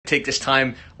take this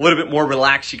time a little bit more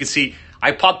relaxed. You can see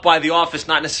I popped by the office,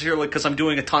 not necessarily because I'm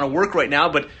doing a ton of work right now,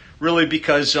 but really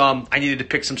because I needed to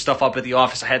pick some stuff up at the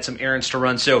office. I had some errands to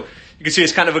run. So you can see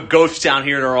it's kind of a ghost town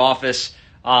here in our office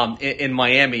in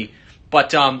Miami.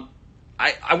 But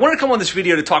I wanted to come on this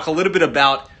video to talk a little bit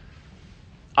about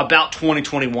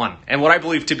 2021 and what I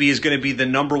believe to be is going to be the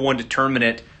number one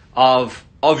determinant of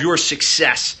your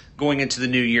success going into the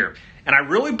new year. And I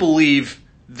really believe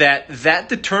that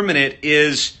determinant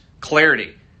is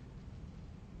clarity.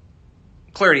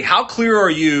 Clarity. How clear are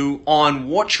you on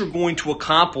what you're going to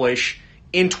accomplish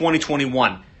in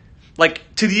 2021? Like,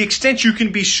 to the extent you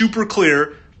can be super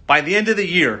clear, by the end of the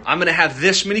year, I'm going to have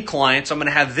this many clients, I'm going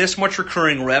to have this much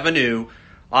recurring revenue,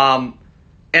 and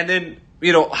then,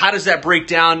 how does that break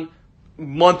down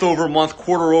month over month,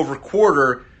 quarter over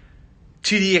quarter?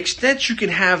 To the extent you can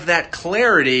have that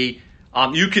clarity,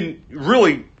 you can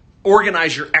really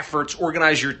organize your efforts,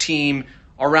 organize your team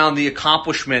around the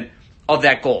accomplishment of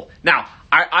that goal. Now,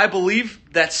 I believe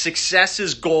that success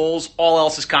is goals, all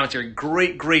else is commentary.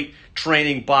 Great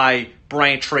training by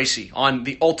Brian Tracy on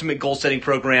the Ultimate Goal Setting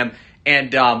Program.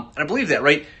 And I believe that,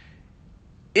 right?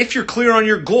 If you're clear on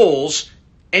your goals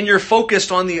and you're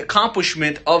focused on the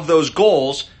accomplishment of those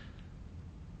goals,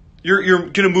 you're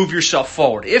going to move yourself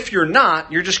forward. If you're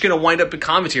not, you're just going to wind up in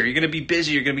commentary. You're going to be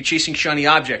busy. You're going to be chasing shiny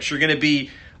objects. You're going to be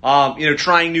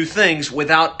trying new things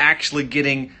without actually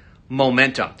getting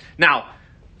momentum. Now,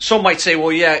 some might say,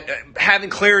 well, yeah, having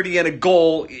clarity and a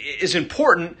goal is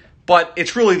important, but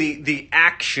it's really the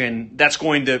action that's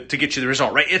going to get you the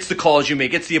result, right? It's the calls you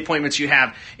make. It's the appointments you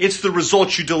have. It's the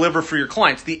results you deliver for your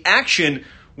clients. The action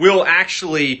will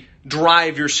actually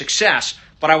drive your success.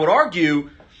 But I would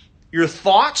argue your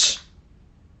thoughts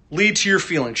lead to your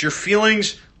feelings. Your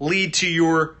feelings lead to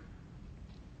your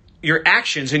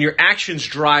actions, and your actions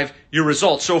drive your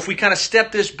results. So if we kind of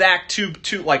step this back to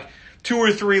like 2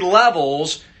 or 3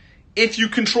 levels, if you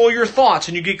control your thoughts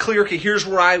and you get clear, okay, here's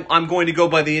where I'm going to go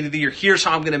by the end of the year, here's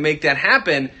how I'm going to make that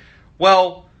happen,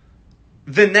 well,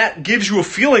 then that gives you a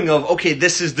feeling of, okay,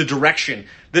 this is the direction.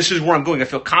 This is where I'm going. I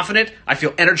feel confident. I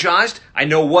feel energized. I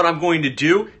know what I'm going to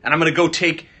do, and I'm going to go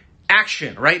take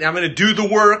action, right? I'm going to do the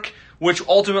work, which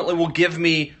ultimately will give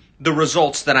me the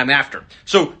results that I'm after.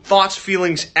 So thoughts,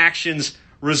 feelings, actions,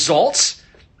 results,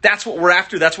 that's what we're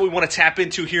after. That's what we want to tap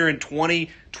into here in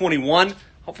 2021.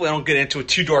 Hopefully I don't get into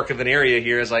too dark of an area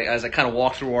here as I kind of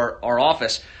walk through our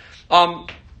office.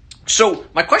 So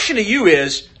my question to you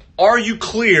is, are you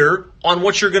clear on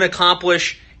what you're going to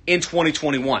accomplish in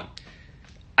 2021?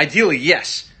 Ideally,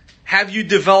 yes. Have you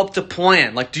developed a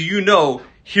plan? Like, do you know,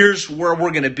 here's where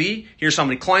we're going to be, here's how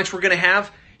many clients we're going to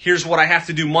have, here's what I have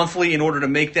to do monthly in order to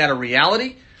make that a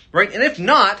reality, right? And if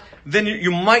not, then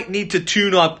you might need to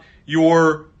tune up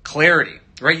your clarity,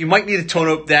 right? You might need to tone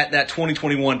up that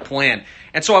 2021 plan.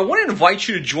 And so I want to invite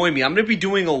you to join me. I'm going to be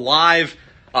doing a live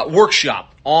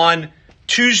workshop on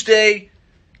Tuesday,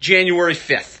 January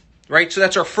 5th, right? So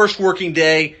that's our first working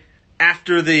day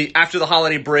after the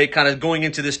holiday break, kind of going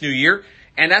into this new year.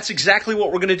 And that's exactly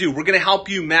what we're going to do. We're going to help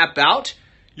you map out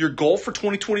your goal for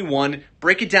 2021,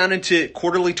 break it down into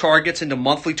quarterly targets, into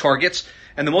monthly targets,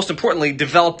 and then most importantly,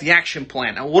 develop the action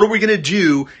plan. Now, what are we going to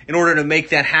do in order to make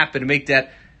that happen, to make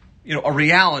that a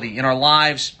reality in our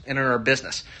lives and in our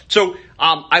business? So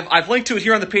I've linked to it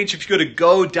here on the page. If you go to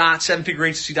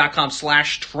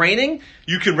go.sevenfigureagency.com/training,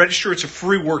 you can register. It's a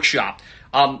free workshop.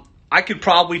 I could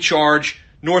probably charge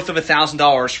north of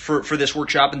 $1,000 for this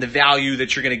workshop and the value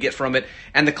that you're going to get from it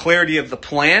and the clarity of the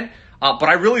plan. But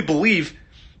I really believe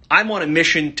I'm on a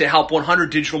mission to help 100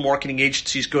 digital marketing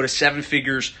agencies go to 7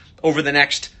 figures over the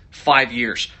next 5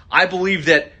 years. I believe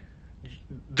that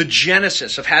the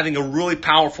genesis of having a really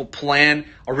powerful plan,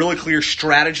 a really clear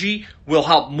strategy, will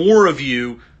help more of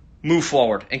you move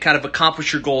forward and kind of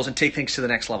accomplish your goals and take things to the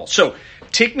next level. So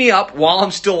take me up while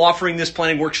I'm still offering this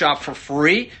planning workshop for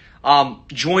free.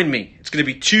 Join me. It's going to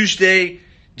be Tuesday,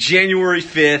 January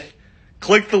 5th.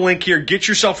 Click the link here. Get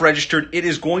yourself registered. It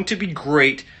is going to be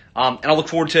great. And I look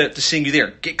forward to seeing you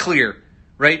there. Get clear,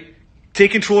 right?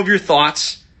 Take control of your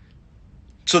thoughts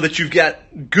so that you've got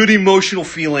good emotional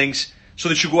feelings, so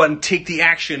that you go out and take the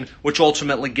action, which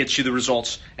ultimately gets you the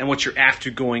results and what you're after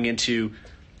going into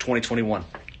 2021.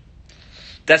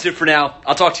 That's it for now.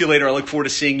 I'll talk to you later. I look forward to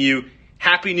seeing you.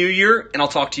 Happy New Year, and I'll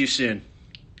talk to you soon.